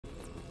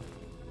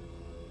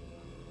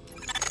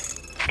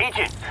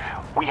Agent,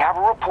 we have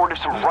a report of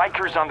some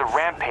Rikers on the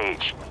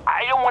rampage.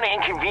 I don't want to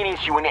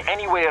inconvenience you in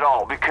any way at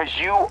all because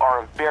you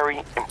are a very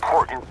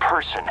important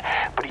person.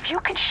 But if you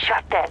could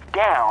shut that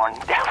down,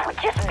 that would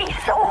just be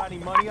so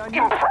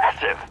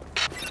impressive.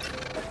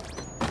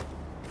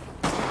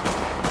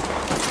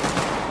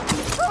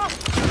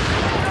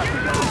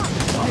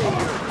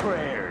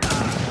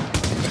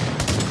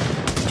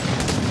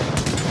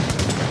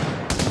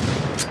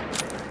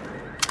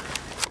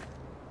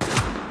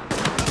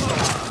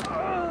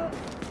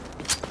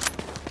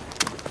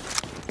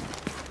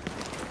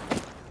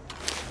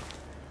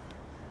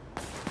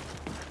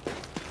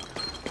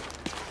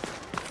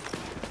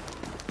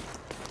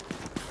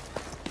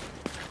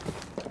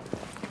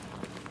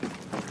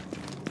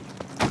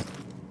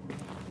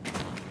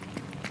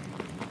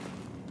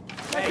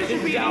 Hey, this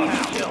is down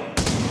now. Chill.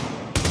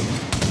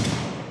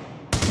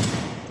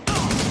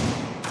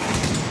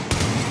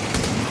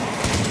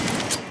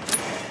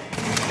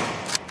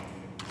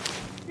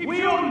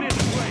 We own this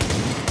place.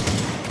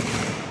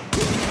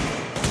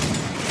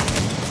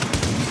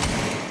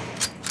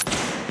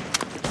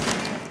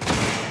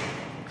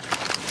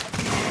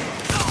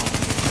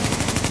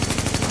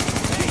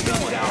 Hey, go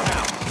down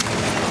now.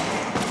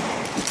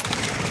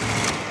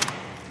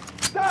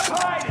 Stop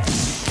hiding.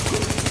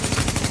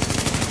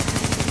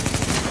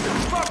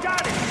 Fuck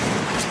out of here!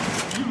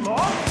 You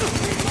lost?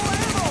 Need more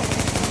ammo!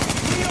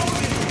 We own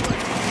this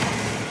place!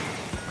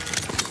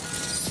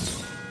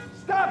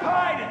 Stop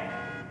hiding!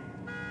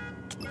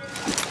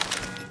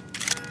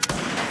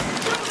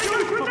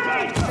 Shoot for me!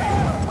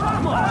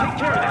 Come on, take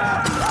care of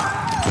that!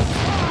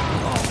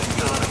 Oh,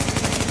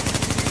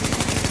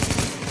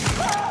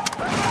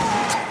 my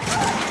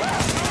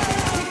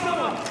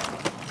God!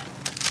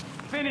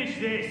 Finish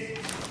this!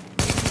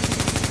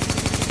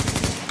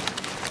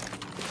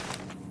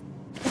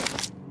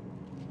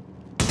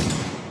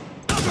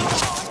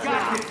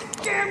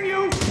 Damn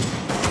you!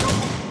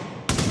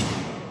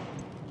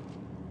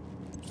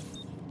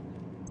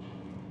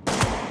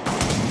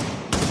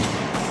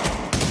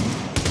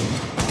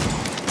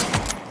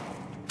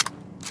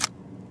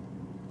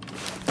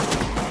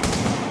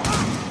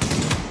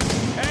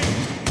 Hey,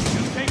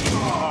 just take it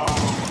off.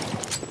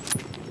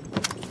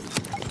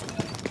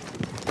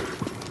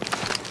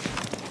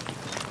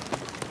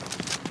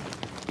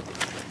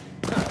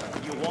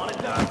 You want it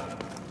done?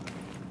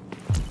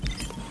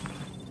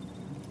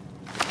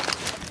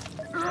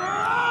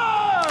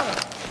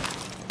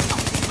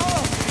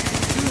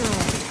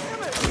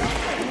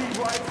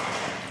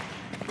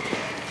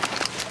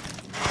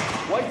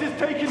 Why is this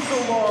taking so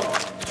long?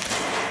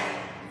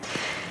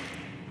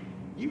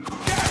 You got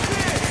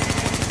this!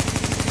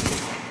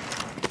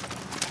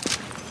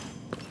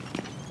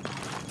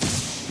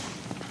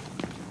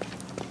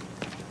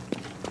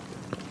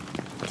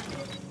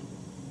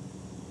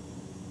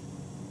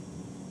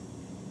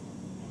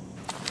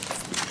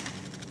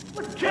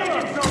 What's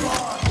taking so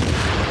long?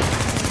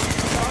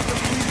 Time to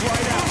breathe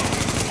right out.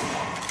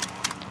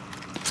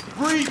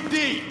 Breathe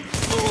deep.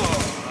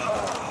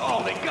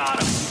 Oh, they got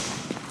him.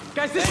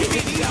 Guys, this should be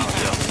the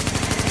outhill.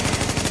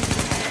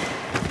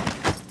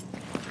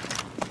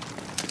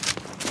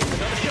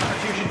 Another shot or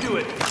two should do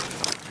it.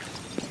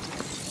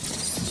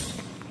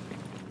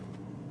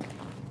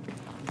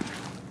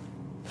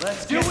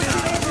 Let's do it.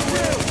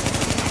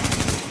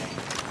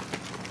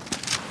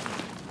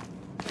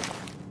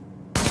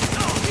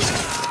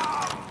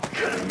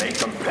 Gonna make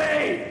them pay.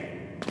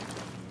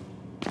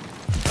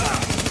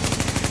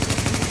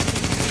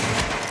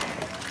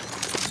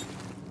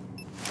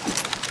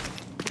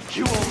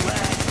 You won't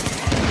last.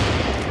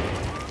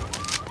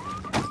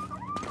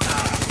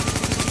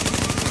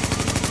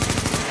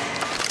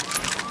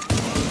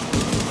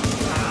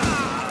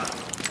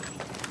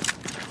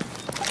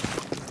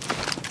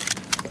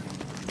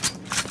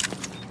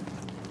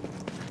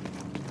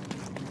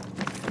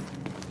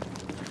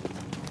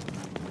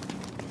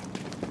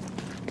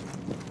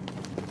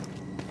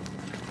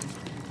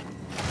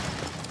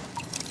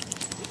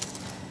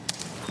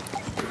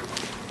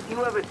 You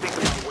ever think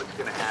of what's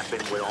gonna happen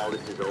when all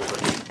this is over?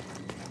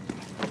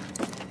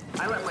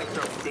 I let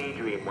myself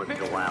daydream once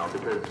in a while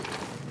because,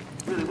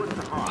 really, what's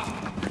the harm?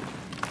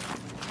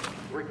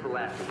 Rick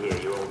Velasquez here,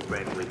 your old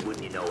friend,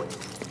 wouldn't you know it?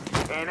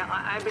 And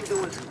I've been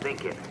doing some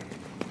thinking.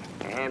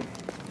 And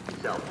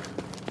self.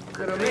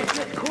 Gonna make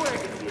it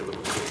quick. Be a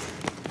little quick.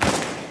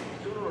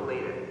 Sooner or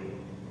later,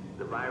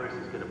 the virus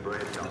is gonna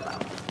burn itself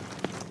out.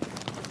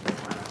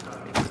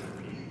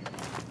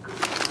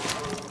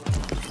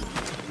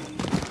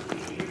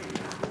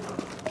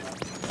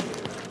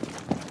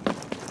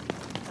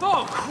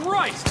 Oh,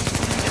 Christ!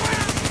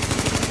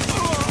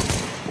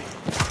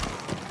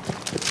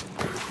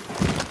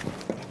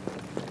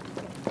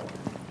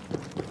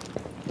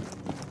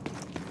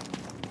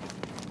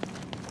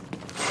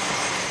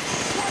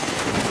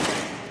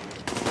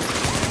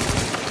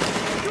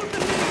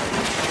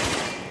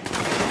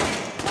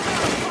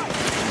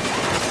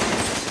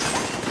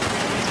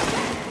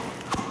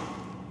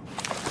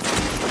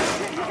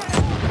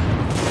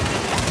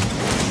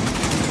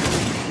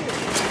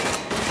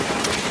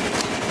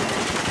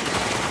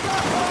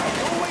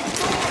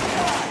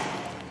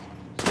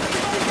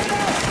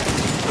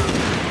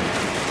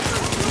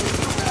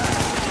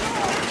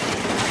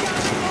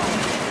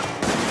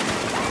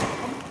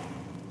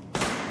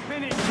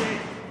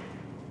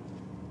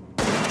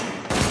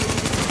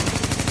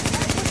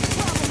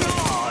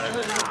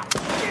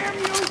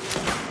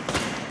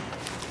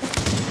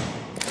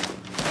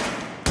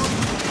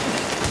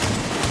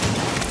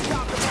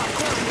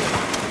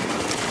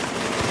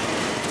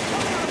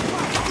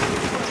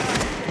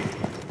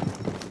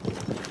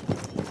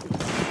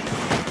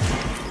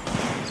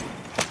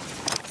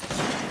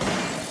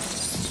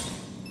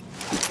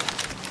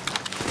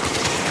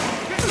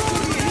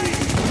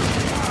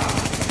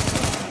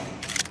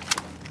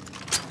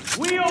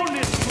 We own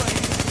this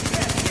place.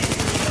 That's it.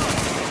 You're done.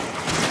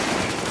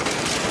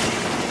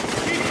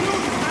 Keep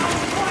moving, now.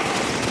 Fight.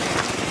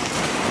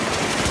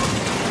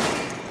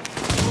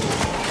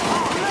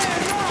 Oh, man,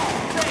 no.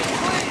 Stay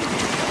clean.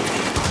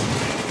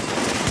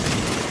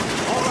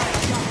 All right,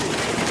 I got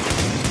this.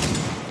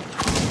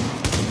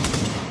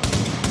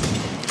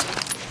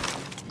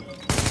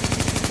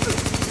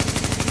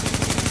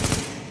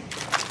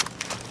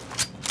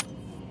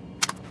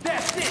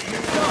 That's it.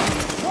 You're done.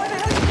 What the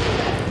hell is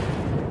that?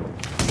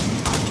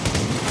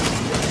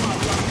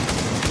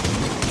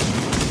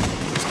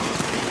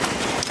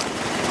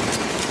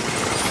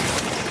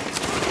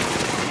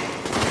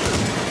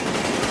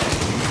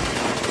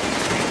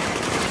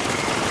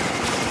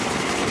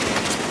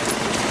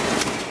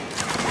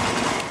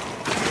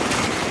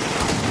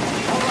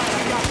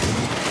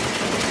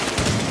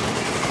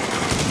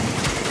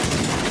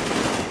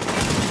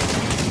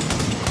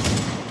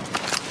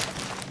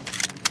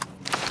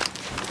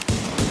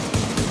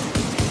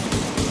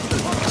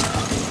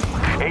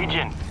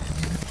 Agent,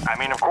 I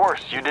mean, of course,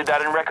 you did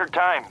that in record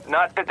time.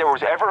 Not that there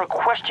was ever a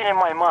question in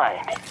my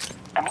mind.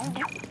 I mean,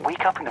 you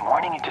wake up in the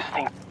morning and just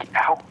think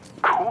how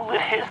cool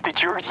it is that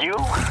you're you.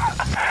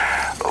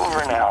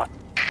 Over and out.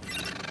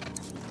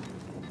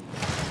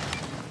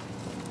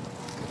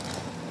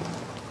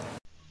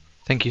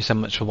 Thank you so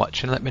much for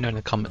watching. Let me know in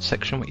the comments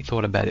section what you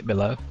thought about it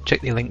below.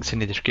 Check the links in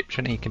the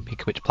description and you can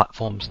pick which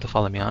platforms to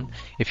follow me on.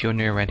 If you're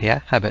new around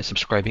here, how about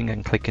subscribing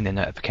and clicking the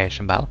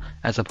notification bell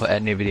as I put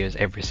out new videos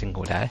every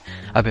single day.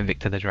 I've been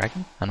Victor the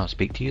Dragon and I'll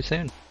speak to you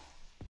soon.